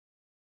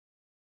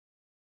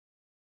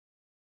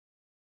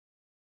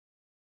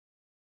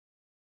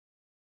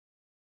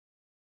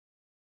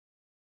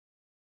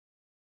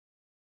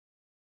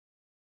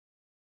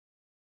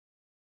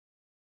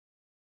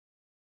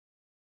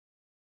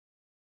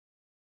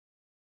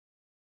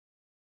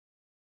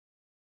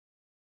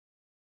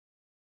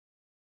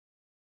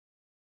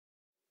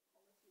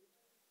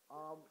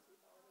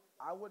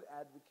I would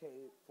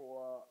advocate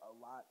for a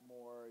lot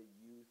more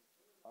youth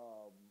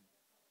um,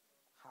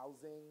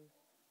 housing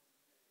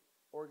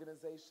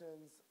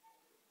organizations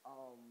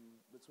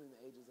between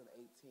the ages of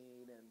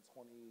 18 and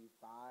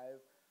 25.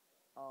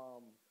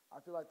 I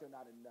feel like they're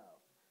not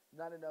enough.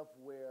 Not enough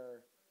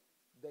where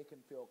they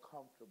can feel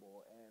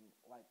comfortable and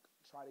like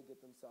try to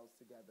get themselves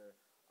together.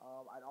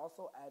 I'd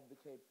also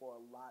advocate for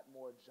a lot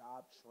more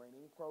job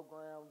training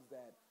programs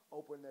that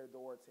open their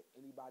door to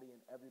anybody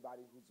and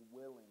everybody who's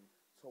willing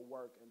to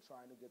work and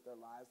trying to get their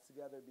lives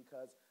together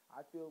because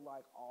I feel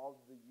like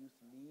all the youth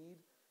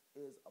need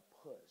is a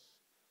push.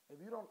 If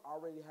you don't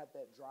already have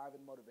that drive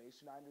and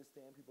motivation, I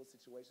understand people's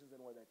situations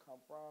and where they come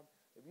from.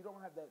 If you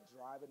don't have that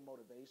drive and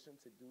motivation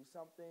to do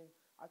something,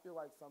 I feel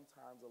like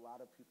sometimes a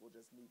lot of people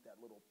just need that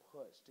little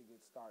push to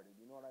get started.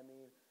 You know what I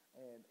mean?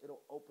 And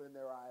it'll open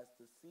their eyes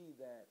to see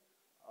that,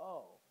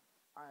 oh,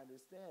 I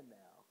understand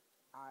now.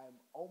 I'm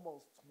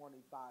almost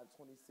 25,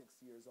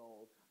 26 years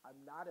old. I'm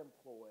not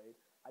employed.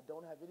 I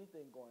don't have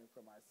anything going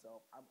for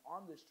myself. I'm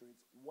on the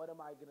streets. What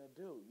am I going to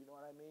do? You know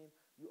what I mean?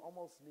 You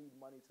almost need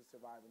money to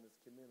survive in this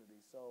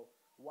community. So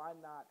why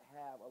not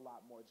have a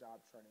lot more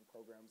job training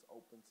programs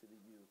open to the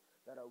youth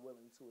that are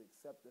willing to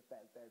accept the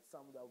fact that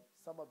some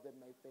of them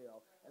may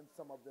fail and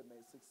some of them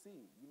may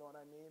succeed? You know what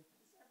I mean?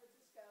 In San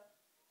Francisco,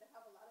 they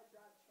have a lot of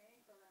job training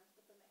programs,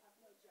 but then they have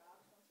no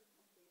jobs once you've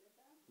completed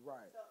them.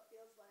 Right. So it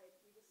feels like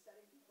you're just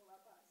setting people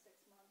up on a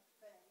 6-month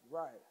thing and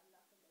Right. have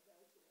nothing to go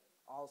to.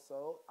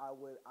 Also, I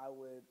would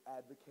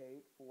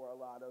advocate for a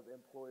lot of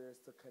employers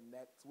to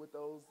connect with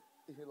those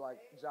like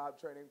Right? job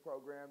training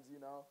programs.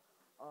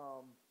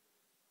 Um,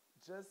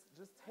 just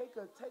take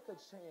a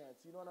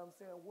chance. You know what I'm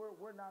saying?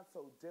 We're not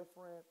so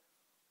different.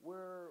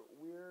 We're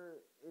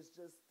it's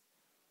just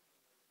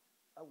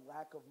a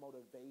lack of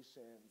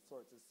motivation,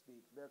 so to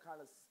speak. They're kind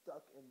of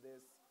stuck in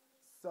this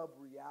sub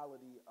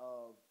reality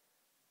of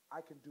I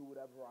can do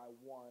whatever I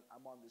want.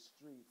 I'm on the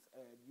streets,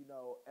 and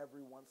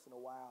every once in a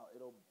while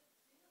it'll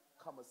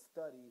come a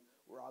study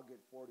where I'll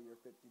get $40 or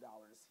 $50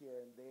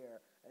 here and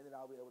there, and then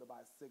I'll be able to buy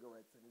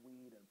cigarettes and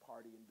weed and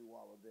party and do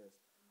all of this.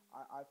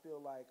 I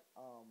feel like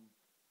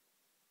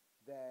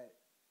that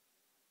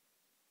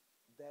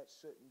that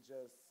shouldn't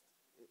just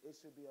it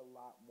should be a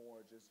lot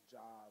more just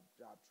job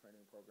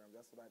training programs.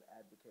 That's what I'd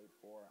advocate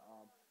for,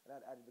 and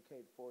I'd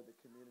advocate for the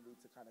community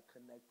to kind of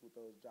connect with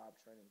those job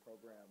training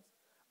programs.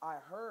 I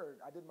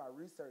did my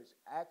research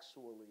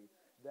actually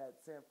that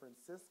San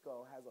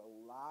Francisco has a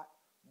lot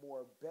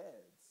more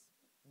beds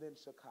than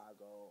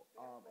Chicago We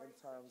have in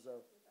 46 terms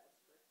of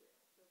shelter beds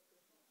for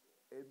kids.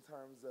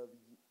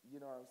 you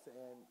know what I'm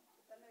saying.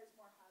 Then there's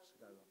more housing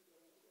you Chicago, can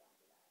get into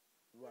after that.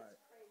 right,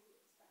 It's crazy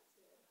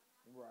expensive.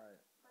 right.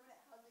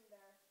 Permanent housing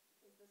there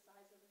is the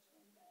size of a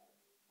twin bed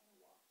and a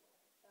walkway.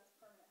 That's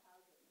permanent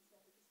housing in San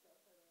Francisco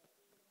for the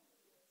homeless.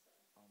 So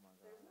Oh my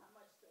there's god. not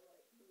much to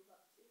like move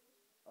up to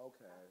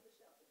Okay, after the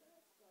shelter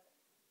beds, but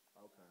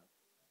okay.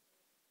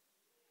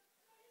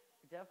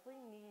 We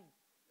definitely need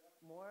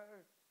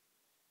more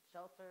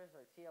shelters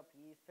or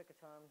TLPs, pick a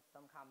term,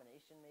 some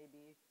combination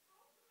maybe,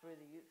 for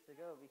the youth to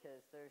go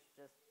because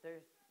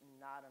there's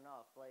not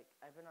enough. Like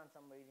I've been on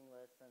some waiting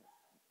lists since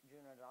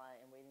June or July,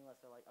 and waiting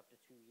lists are like up to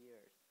 2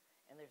 years,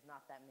 and there's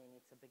not that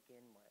many to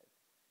begin with.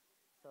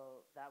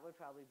 So that would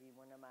probably be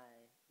one of my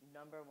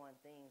number one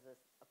things is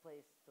a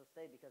place to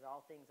stay because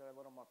all things are a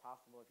little more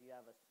possible if you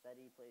have a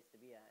steady place to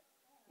be at.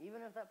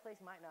 Even if that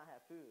place might not have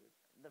food,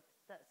 the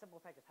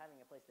simple fact of having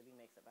a place to be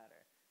makes it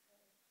better.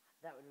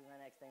 That would be my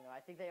next thing though.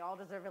 I think they all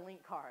deserve a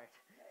link card.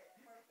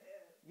 more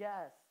food.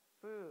 Yes,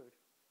 food.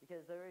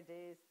 Because there are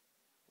days,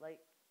 like,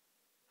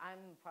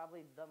 I'm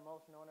probably the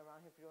most known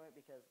around here for doing it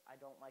because I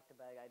don't like to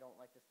beg, I don't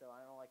like to steal,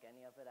 I don't like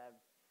any of it. I have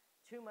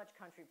too much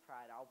country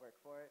pride. I'll work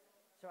for it.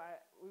 So I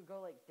would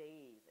go like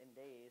days and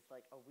days,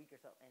 like a week or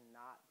so, and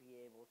not be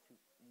able to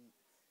eat.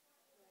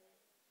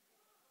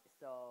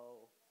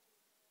 So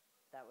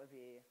that would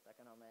be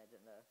second on my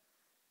agenda.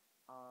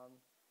 Um,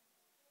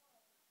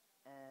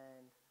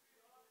 and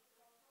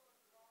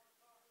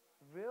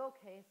real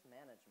case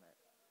management.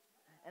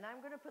 And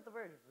I'm going to put the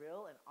word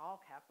real in all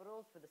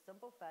capitals for the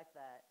simple fact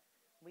that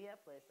we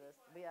have places,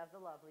 we have the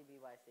lovely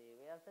BYC,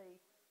 we have the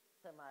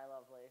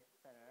semi-lovely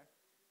center,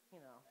 you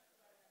know,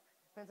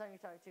 depends on who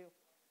you're talking to,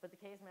 but the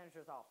case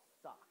managers all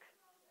suck.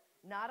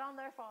 Not on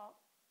their fault.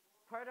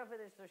 Part of it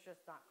is there's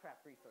just not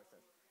crap resources.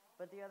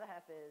 But the other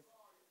half is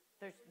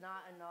there's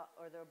not enough,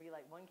 or there'll be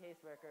like one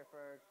caseworker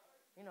for,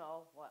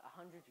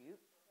 100 youth,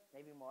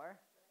 maybe more,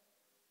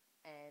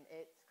 and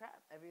it's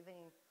crap.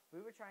 Everything,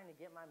 we were trying to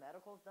get my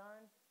medicals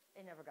done,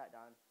 it never got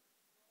done.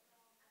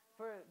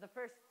 For the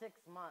first 6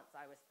 months,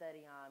 I was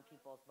steady on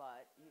people's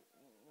butt,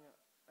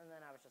 and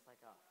then I was just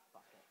like, oh,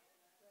 fuck it.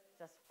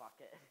 Just fuck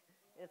it.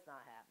 It's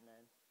not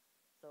happening.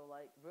 So,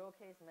 like, real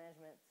case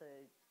management to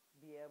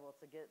be able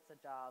to get to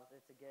jobs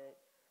or to get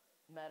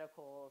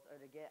medicals or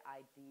to get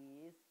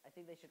IDs. I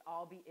think they should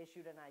all be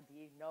issued an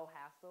ID, no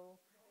hassle,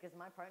 because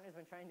my partner's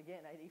been trying to get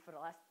an ID for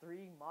the last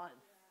 3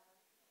 months.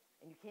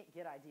 and you can't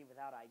get ID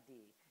without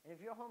ID. And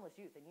if you're a homeless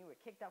youth and you were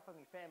kicked out from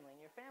your family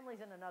and your family's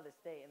in another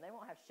state and they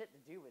won't have shit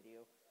to do with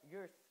you,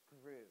 you're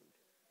screwed.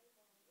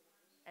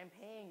 And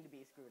paying to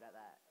be screwed at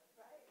that.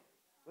 Right.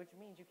 Which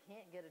means you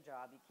can't get a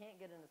job, you can't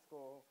get into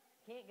school,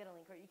 you can't get a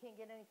link card, you can't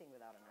get anything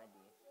without an ID.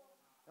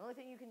 The only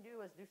thing you can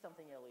do is do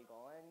something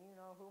illegal. And, you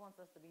know, who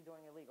wants us to be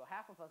doing illegal?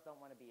 Half of us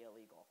don't want to be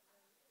illegal.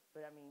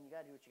 But, I mean, you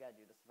got to do what you got to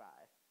do to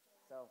survive.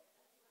 So,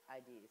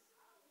 IDs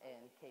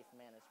and case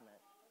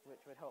management,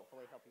 which would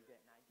hopefully help you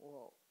get an ID.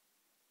 Well,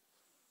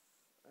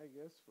 I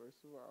guess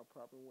first of all, I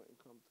probably wouldn't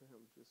come to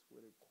him just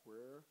with a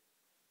queer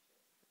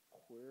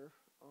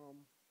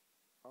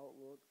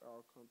outlook.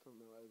 I'll come to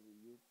him as a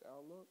youth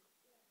outlook,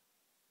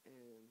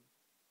 and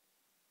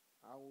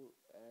I would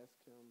ask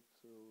him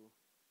to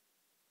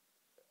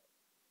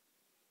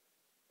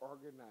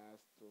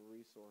organize the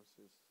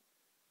resources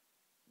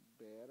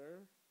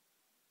better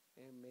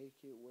and make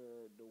it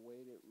where the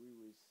way that we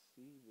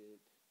receive it,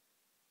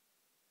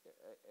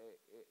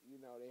 you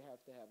know, they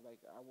have to have,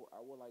 like, I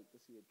would like to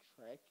see a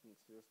tracking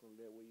system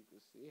that way you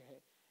can see,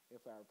 hey,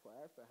 if I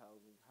apply for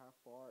housing, how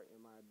far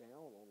am I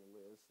down on the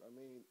list? I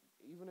mean,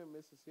 even in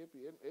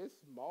Mississippi,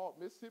 it's small.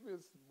 Mississippi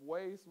is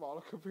way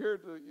smaller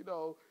compared to, you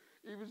know,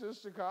 even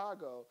just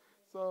Chicago.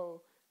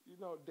 So, you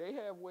know, they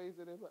have ways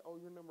that they're like, oh,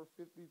 you're number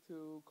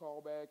 52,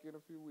 call back in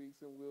a few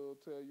weeks and we'll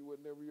tell you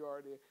what number you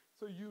are there.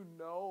 So you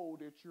know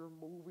that you're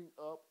moving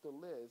up the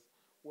list.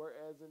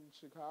 Whereas in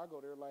Chicago,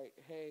 they're like,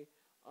 hey,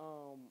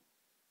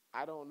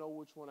 I don't know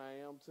which one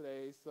I am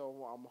today,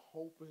 so I'm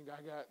hoping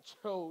I got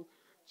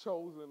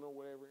chosen or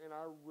whatever. And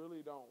I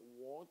really don't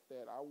want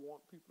that. I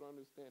want people to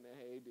understand that,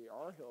 hey, they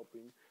are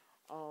helping.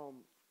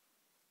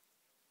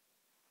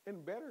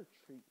 And better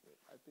treatment.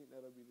 I think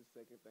that'll be the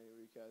second thing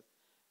because,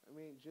 I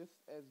mean, just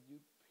as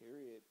youth,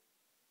 period,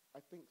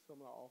 I think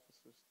some of the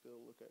officers still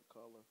look at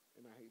color,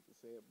 and I hate to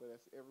say it, but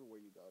that's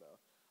everywhere you go,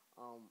 though.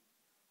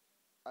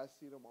 I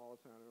see them all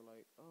the time. They're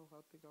like, oh,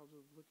 I think I'll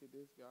just look at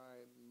this guy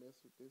and mess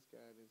with this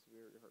guy, and it's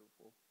very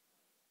hurtful.